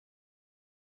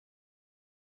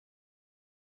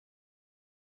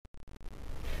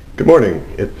Good morning,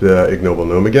 it's Ignoble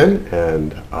Gnome again,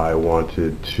 and I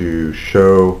wanted to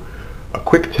show a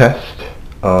quick test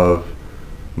of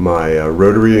my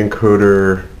rotary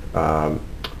encoder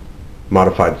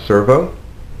modified servo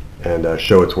and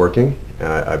show it's working.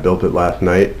 I built it last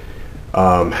night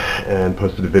and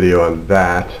posted a video on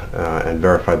that and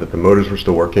verified that the motors were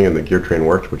still working and the gear train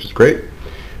worked, which is great.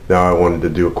 Now I wanted to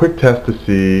do a quick test to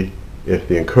see if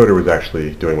the encoder was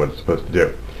actually doing what it's supposed to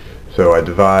do. So I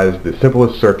devised the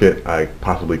simplest circuit I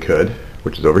possibly could,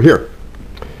 which is over here.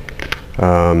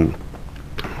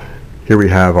 Here we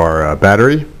have our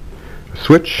battery, a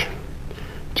switch,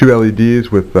 two LEDs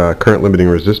with current limiting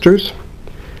resistors,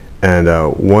 and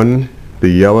the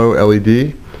yellow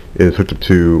LED is hooked up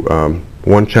to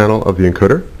one channel of the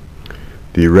encoder.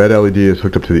 The red LED is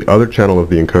hooked up to the other channel of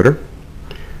the encoder.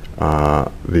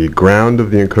 The ground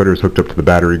of the encoder is hooked up to the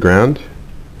battery ground,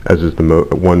 as is the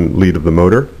one lead of the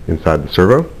motor inside the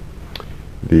servo.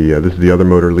 This is the other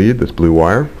motor lead, this blue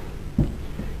wire,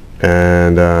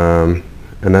 and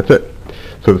that's it.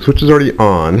 So the switch is already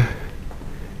on,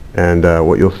 and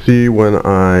what you'll see when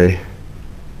I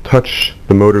touch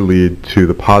the motor lead to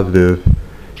the positive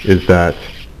is that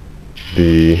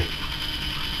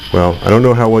well, I don't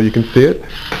know how well you can see it,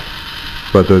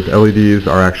 but those LEDs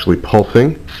are actually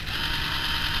pulsing.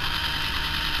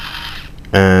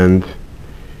 And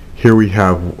here we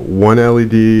have one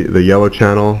LED, the yellow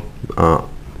channel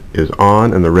is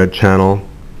on and the red channel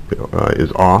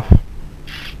is off.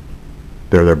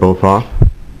 There, they're both off.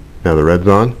 Now the red's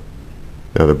on.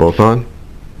 Now they're both on.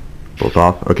 Both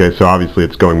off. Okay, so obviously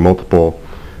it's going multiple.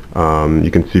 You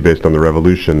can see based on the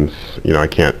revolutions, you know, I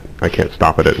can't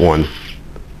stop it at one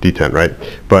detent, right?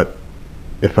 But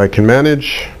if I can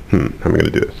manage, how am I going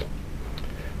to do this?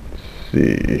 Let's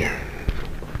see.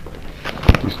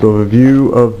 You still have a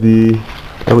view of the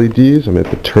LEDs. I'm going to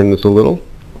have to turn this a little.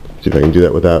 See if I can do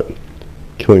that without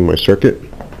killing my circuit.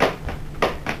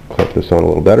 Clip this on a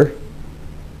little better.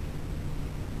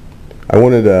 I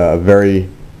wanted a very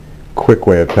quick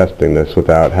way of testing this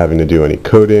without having to do any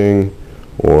coding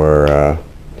or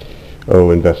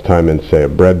invest time in, say, a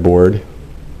breadboard.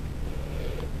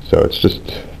 So it's just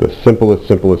the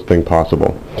simplest thing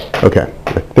possible. Okay,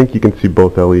 I think you can see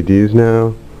both LEDs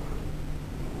now.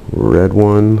 Red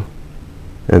one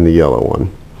and the yellow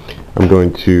one. I'm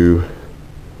going to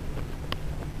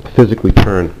physically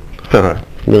turn I'm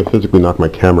going to physically knock my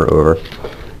camera over.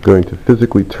 I'm going to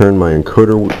physically turn my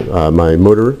encoder, my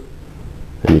motor,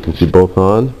 and you can see both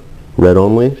on. Red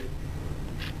only,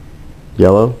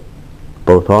 yellow,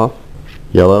 both off,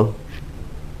 yellow.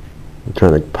 I'm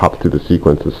trying to pop through the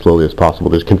sequence as slowly as possible.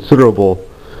 There's considerable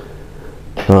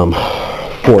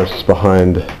force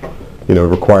behind,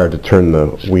 required to turn the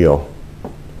wheel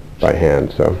by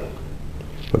hand. So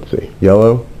let's see,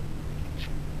 yellow,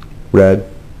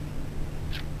 red,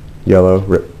 yellow,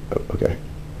 okay,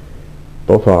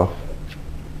 both off,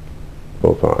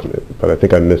 both on. But I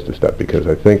think I missed a step because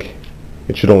I think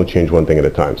it should only change one thing at a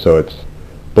time. So it's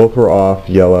both were off,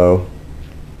 yellow,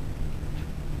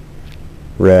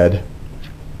 red,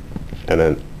 and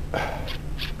then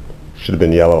should have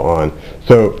been yellow on.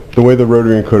 So the way the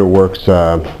rotary encoder works,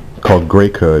 called gray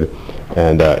code,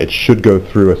 and it should go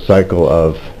through a cycle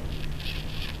of,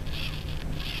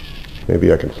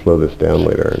 maybe I can slow this down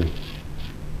later, and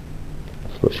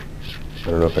I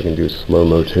don't know if I can do slow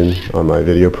motion on my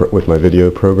video with my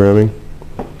video programming,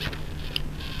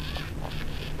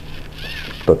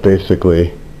 but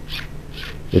basically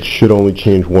it should only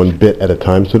change one bit at a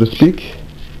time, so to speak.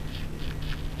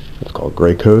 It's called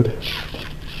gray code.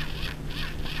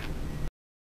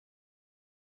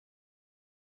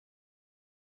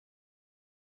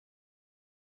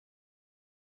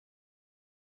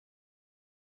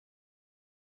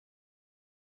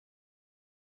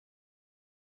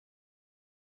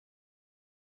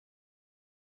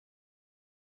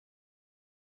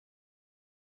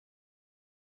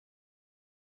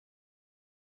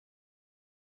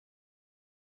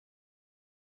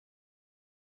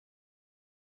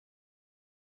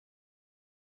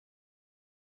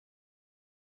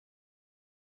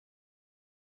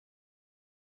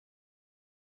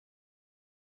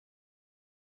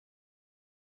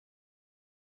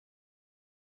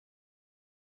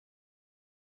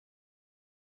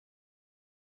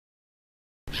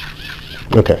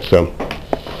 Okay, so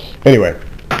anyway,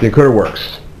 the encoder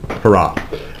works. Hurrah.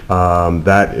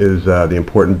 That is the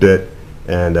important bit,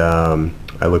 and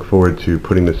I look forward to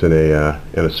putting this in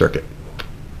a circuit.